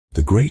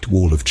The Great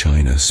Wall of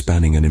China,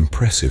 spanning an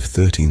impressive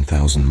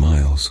 13,000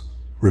 miles,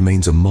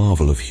 remains a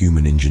marvel of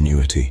human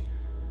ingenuity,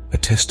 a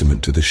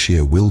testament to the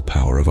sheer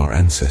willpower of our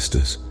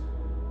ancestors.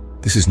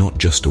 This is not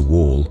just a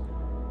wall,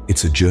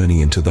 it's a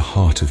journey into the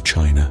heart of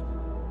China,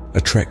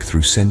 a trek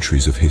through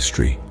centuries of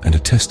history and a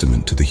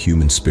testament to the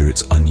human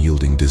spirit's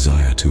unyielding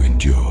desire to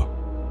endure.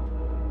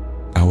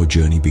 Our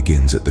journey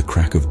begins at the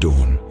crack of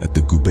dawn at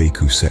the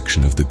Gubeikou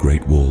section of the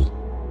Great Wall.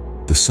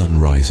 The sun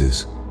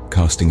rises,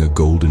 casting a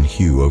golden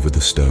hue over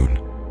the stone,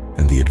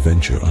 and the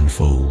adventure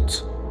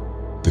unfolds.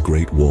 The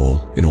Great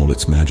Wall, in all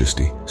its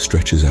majesty,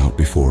 stretches out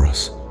before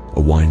us, a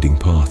winding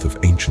path of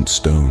ancient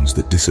stones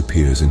that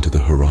disappears into the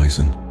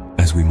horizon.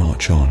 As we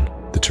march on,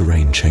 the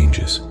terrain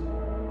changes.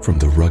 From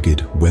the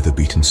rugged,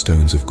 weather-beaten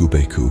stones of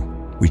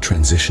Gubeikou, we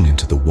transition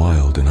into the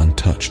wild and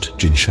untouched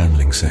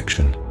Jinshanling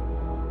section.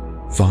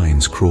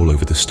 Vines crawl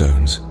over the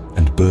stones,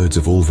 and birds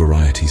of all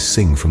varieties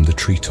sing from the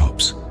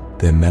treetops,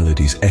 their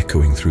melodies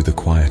echoing through the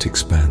quiet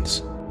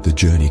expanse. The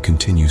journey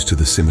continues to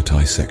the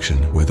Simeitai section,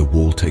 where the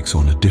wall takes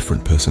on a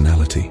different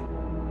personality.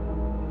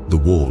 The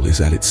wall is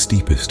at its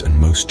steepest and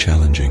most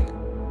challenging.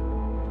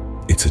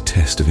 It's a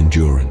test of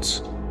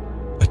endurance,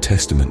 a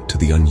testament to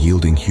the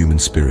unyielding human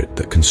spirit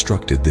that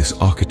constructed this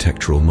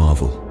architectural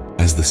marvel.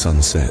 As the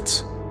sun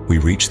sets, we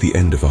reach the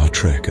end of our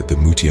trek at the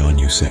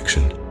Mutianyu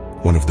section,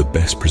 one of the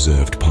best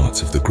preserved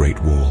parts of the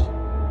Great Wall.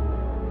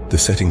 The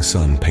setting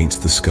sun paints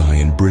the sky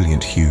in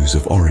brilliant hues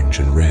of orange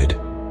and red,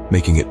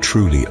 making it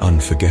truly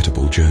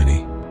unforgettable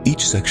journey.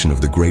 Each section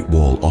of the Great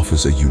Wall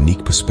offers a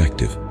unique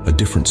perspective, a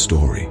different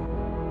story.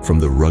 From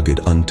the rugged,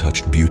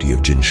 untouched beauty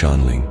of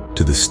Jinshanling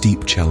to the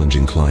steep,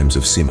 challenging climbs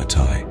of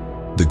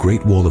Simeitai, the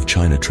Great Wall of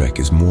China trek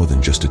is more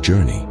than just a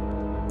journey.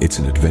 It's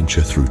an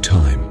adventure through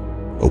time,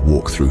 a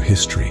walk through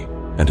history,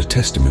 and a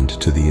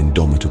testament to the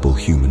indomitable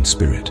human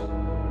spirit.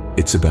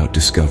 It's about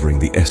discovering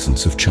the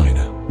essence of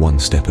China, one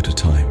step at a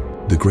time.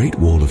 The Great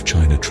Wall of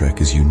China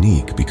trek is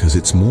unique because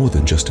it's more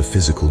than just a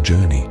physical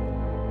journey.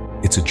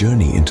 It's a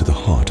journey into the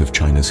heart of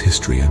China's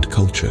history and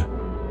culture.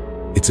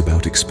 It's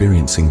about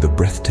experiencing the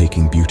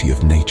breathtaking beauty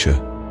of nature,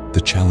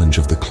 the challenge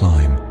of the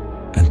climb,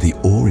 and the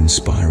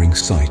awe-inspiring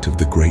sight of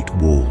the Great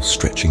Wall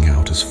stretching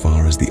out as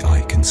far as the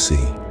eye can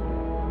see.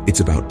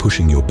 It's about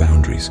pushing your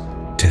boundaries,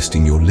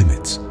 testing your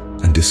limits,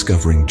 and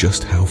discovering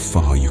just how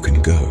far you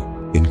can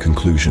go. In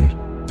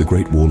conclusion, the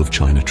Great Wall of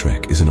China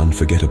trek is an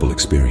unforgettable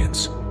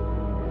experience.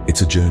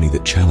 It's a journey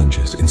that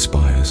challenges,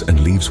 inspires,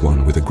 and leaves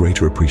one with a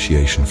greater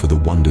appreciation for the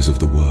wonders of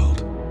the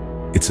world.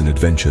 It's an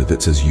adventure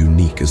that's as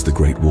unique as the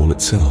Great Wall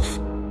itself.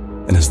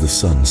 And as the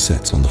sun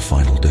sets on the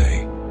final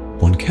day,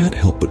 one can't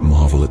help but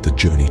marvel at the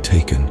journey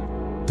taken,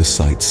 the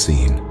sights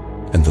seen,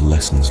 and the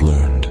lessons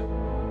learned.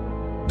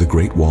 The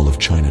Great Wall of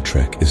China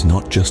trek is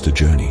not just a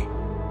journey,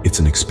 it's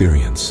an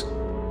experience,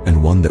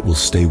 and one that will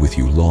stay with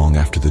you long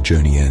after the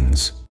journey ends.